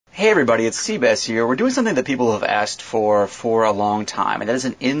Hey everybody, it's Sebas here. We're doing something that people have asked for a long time, and that is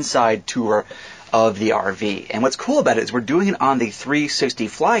an inside tour of the RV. And what's cool about it is we're doing it on the 360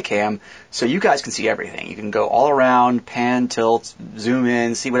 fly cam, so you guys can see everything. You can go all around, pan, tilt, zoom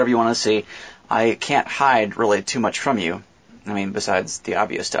in, see whatever you want to see. I can't hide really too much from you. I mean, besides the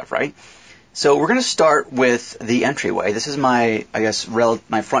obvious stuff, right? So we're going to start with the entryway. This is my,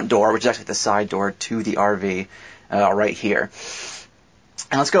 my front door, which is actually the side door to the RV right here.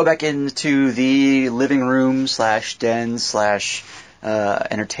 And let's go back into the living room / den /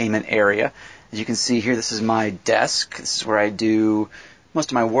 entertainment area. As you can see here, this is my desk. This is where I do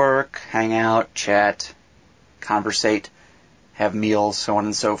most of my work, hang out, chat, conversate, have meals, so on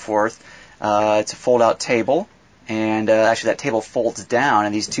and so forth. It's a fold-out table, and actually that table folds down,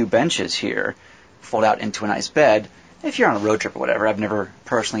 and these two benches here fold out into a nice bed. If you're on a road trip or whatever, I've never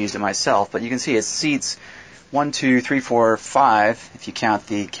personally used it myself, but you can see it seats 1, 2, 3, 4, 5 if you count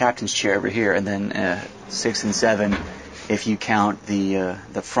the captain's chair over here, and then 6 and 7 if you count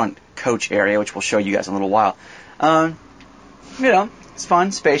the front coach area, which we'll show you guys in a little while. It's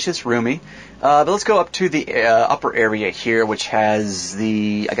fun, spacious, roomy. But let's go up to the upper area here, which has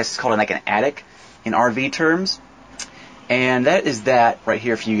I guess it's called like an attic in RV terms. And that is that right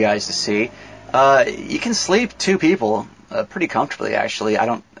here for you guys to see. You can sleep 2 people pretty comfortably, actually.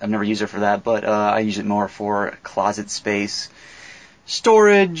 I've never used it for that, but I use it more for closet space.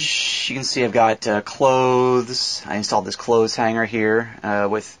 Storage, you can see I've got clothes. I installed this clothes hanger here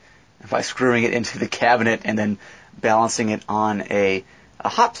by screwing it into the cabinet and then balancing it on a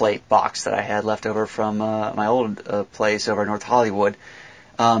hot plate box that I had left over from my old place over in North Hollywood.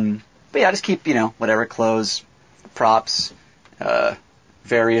 But yeah, I just keep, whatever, clothes, props,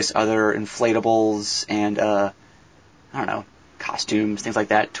 various other inflatables, and costumes, things like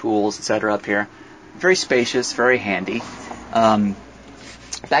that, tools, etc. up here. Very spacious, very handy.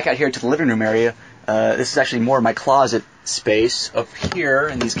 Back out here to the living room area, this is actually more of my closet space up here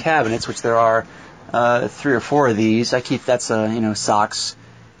in these cabinets, which there are 3 or 4 of these. I keep, socks,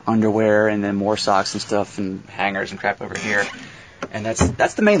 underwear, and then more socks and stuff, and hangers and crap over here. And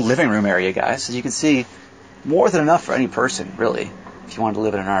that's the main living room area, guys. As you can see, more than enough for any person, really, if you wanted to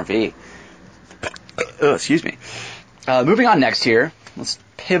live in an RV. Oh, excuse me. Moving on next here, let's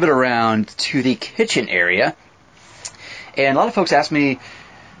pivot around to the kitchen area. And a lot of folks ask me,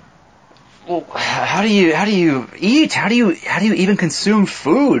 well, how do you eat? How do you even consume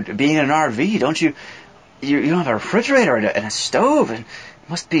food being in an RV? Don't you don't have a refrigerator and a stove, and it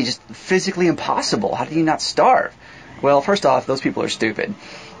must be just physically impossible. How do you not starve? Well, first off, those people are stupid.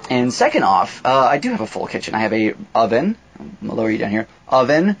 And second off, I do have a full kitchen. I have a oven, I'm going to lower you down here,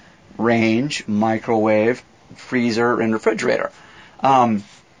 oven, range, microwave, freezer, and refrigerator.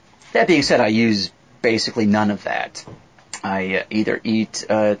 That being said, I use basically none of that. I either eat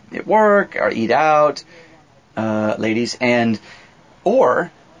at work or eat out, ladies,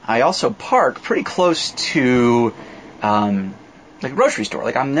 or I also park pretty close to like a grocery store.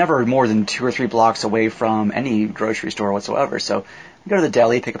 Like, I'm never more than 2 or 3 blocks away from any grocery store whatsoever. So I go to the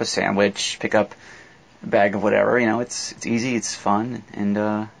deli, pick up a sandwich, pick up a bag of whatever. It's easy, it's fun,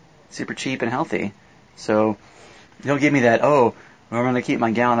 and super cheap and healthy. So don't give me that, I'm going to keep my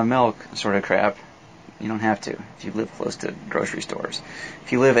gallon of milk sort of crap. You don't have to if you live close to grocery stores.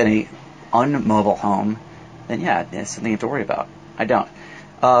 If you live in a unmobile home, then yeah, it's something you have to worry about. I don't.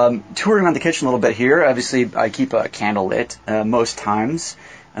 Touring around the kitchen a little bit here. Obviously, I keep a candle lit most times.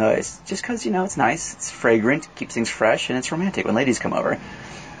 It's just because, it's nice, it's fragrant, keeps things fresh, and it's romantic when ladies come over.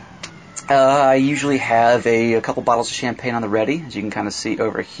 I usually have a couple bottles of champagne on the ready, as you can kind of see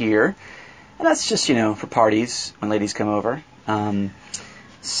over here. And that's just, for parties when ladies come over.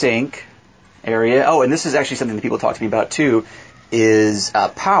 Sink area. Oh, and this is actually something that people talk to me about too, is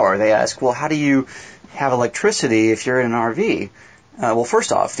power. They ask, well, how do you have electricity if you're in an RV? Well,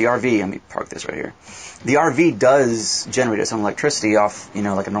 first off, the RV, let me park this right here. The RV does generate its own electricity off,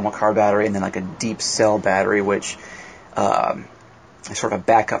 like a normal car battery, and then like a deep cell battery, which is sort of a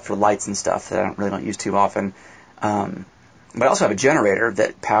backup for lights and stuff that I really don't use too often. But I also have a generator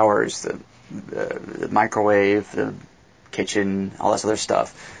that powers the microwave, the kitchen, all this other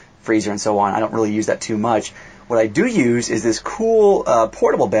stuff, freezer and so on. I don't really use that too much. What I do use is this cool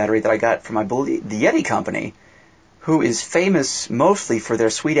portable battery that I got from, I believe, the Yeti company, who is famous mostly for their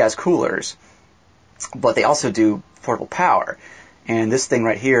sweet-ass coolers, but they also do portable power. And this thing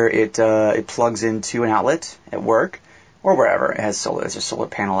right here, it plugs into an outlet at work or wherever. It has solar. There's a solar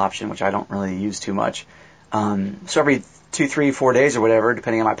panel option, which I don't really use too much. So every 2, 3, 4 days or whatever,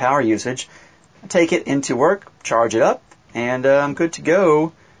 depending on my power usage, I take it into work, charge it up, and I'm good to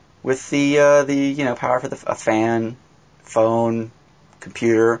go with the power for a fan, phone,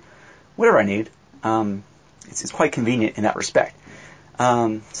 computer, whatever I need. It's quite convenient in that respect.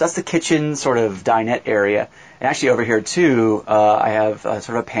 So that's the kitchen sort of dinette area. And actually over here too, I have sort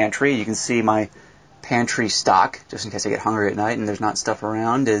of a pantry. You can see my pantry stock, just in case I get hungry at night and there's not stuff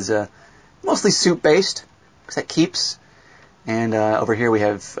around, is mostly soup-based, because that keeps. And over here we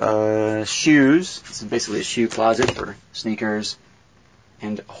have shoes. This is basically a shoe closet for sneakers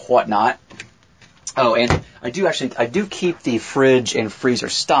and whatnot. Oh, and I do keep the fridge and freezer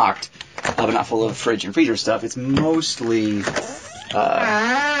stocked, but not full of fridge and freezer stuff. It's mostly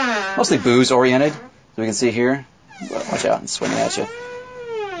booze oriented. So we can see here. Watch out, it's swimming at you.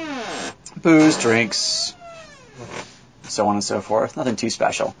 Booze, drinks, so on and so forth. Nothing too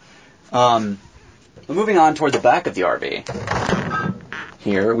special. But moving on toward the back of the RV.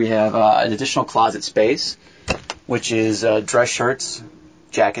 Here we have an additional closet space, which is dress shirts,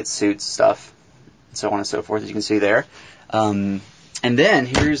 jackets, suits, stuff, and so on and so forth, as you can see there. And then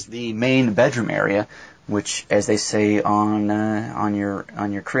here's the main bedroom area, which, as they say on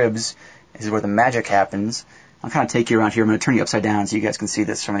your cribs, is where the magic happens. I'll kind of take you around here. I'm going to turn you upside down so you guys can see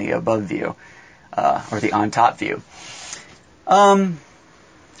this from the above view, or the on-top view.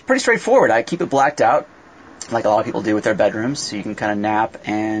 It's pretty straightforward. I keep it blacked out, like a lot of people do with their bedrooms, so you can kind of nap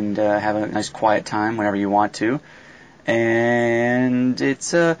and have a nice quiet time whenever you want to. And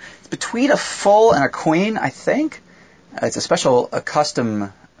it's between a full and a queen, I think. It's a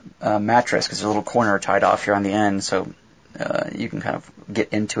custom mattress, because there's a little corner tied off here on the end, so you can kind of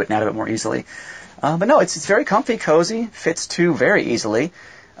get into it and out of it more easily. But no, it's very comfy, cozy, fits two very easily.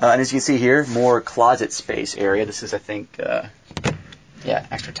 And as you can see here, more closet space area. This is, I think,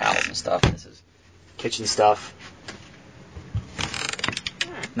 extra towels and stuff. This is kitchen stuff.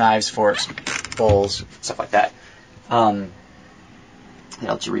 Knives, forks, bowls, stuff like that. That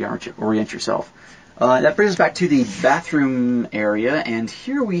helps you orient yourself. That brings us back to the bathroom area, and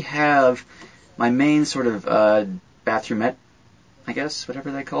here we have my main sort of bathroomette, I guess,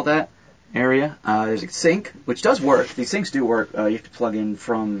 whatever they call that area. There's a sink, which does work. These sinks do work. You have to plug in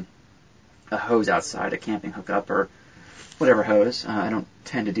from a hose outside, a camping hookup, or whatever hose. I don't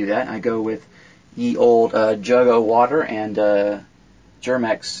tend to do that. I go with ye old jug of water and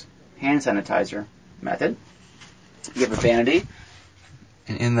Germex hand sanitizer method. You have a vanity,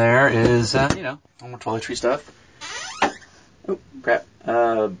 and in there is, normal toiletry stuff. Oh, crap.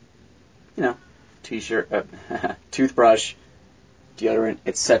 T-shirt, toothbrush, deodorant,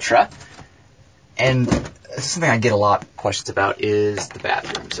 etc. And something I get a lot of questions about is the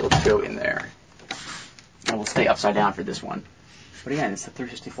bathroom. So let's go in there. And we'll stay upside down for this one. But again, it's a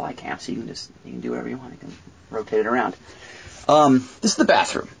 360 fly cam, so you can do whatever you want. You can rotate it around. This is the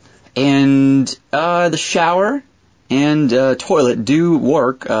bathroom. And the shower and toilet do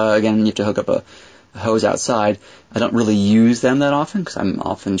work. Again, you have to hook up a hose outside. I don't really use them that often because I'm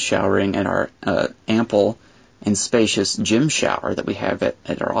often showering at our ample and spacious gym shower that we have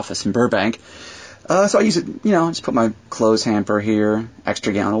at our office in Burbank. So I use it, just put my clothes hamper here,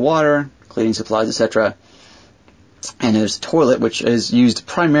 extra gallon of water, cleaning supplies, etc. And there's a toilet, which is used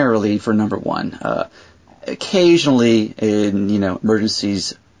primarily for number one. Occasionally in,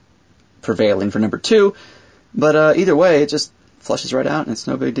 emergencies prevailing for number two. But either way, it just flushes right out and it's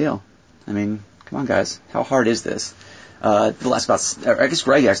no big deal. I mean, come on, guys. How hard is this?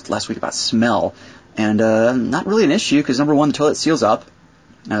 Greg asked last week about smell. And not really an issue because, number one, the toilet seals up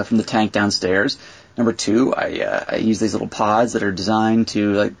from the tank downstairs. Number two, I use these little pods that are designed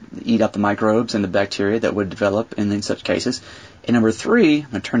to eat up the microbes and the bacteria that would develop in such cases. And number three, I'm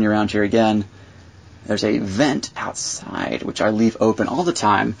going to turn you around here again. There's a vent outside, which I leave open all the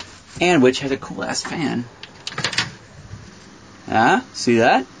time, and which has a cool-ass fan. See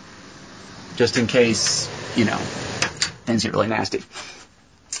that? Just in case, things get really nasty.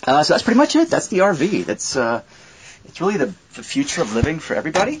 So that's pretty much it. That's the RV. That's it's really the future of living for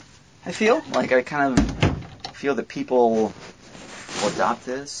everybody, I feel. I kind of feel that people will adopt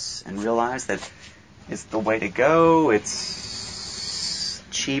this and realize that it's the way to go. It's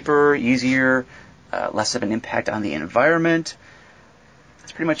cheaper, easier, less of an impact on the environment.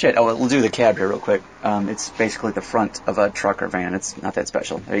 That's pretty much it. Oh, we'll do the cab here real quick. It's basically the front of a truck or van. It's not that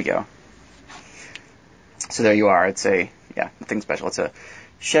special. There you go. So there you are. It's nothing special. It's a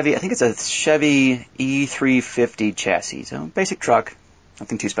Chevy, I think it's a Chevy E350 chassis. So basic truck,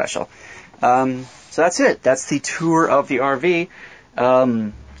 nothing too special. So that's it. That's the tour of the RV.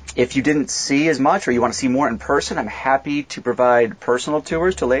 If you didn't see as much or you want to see more in person, I'm happy to provide personal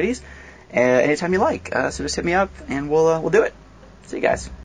tours to ladies anytime you like. So just hit me up and we'll do it. See you guys.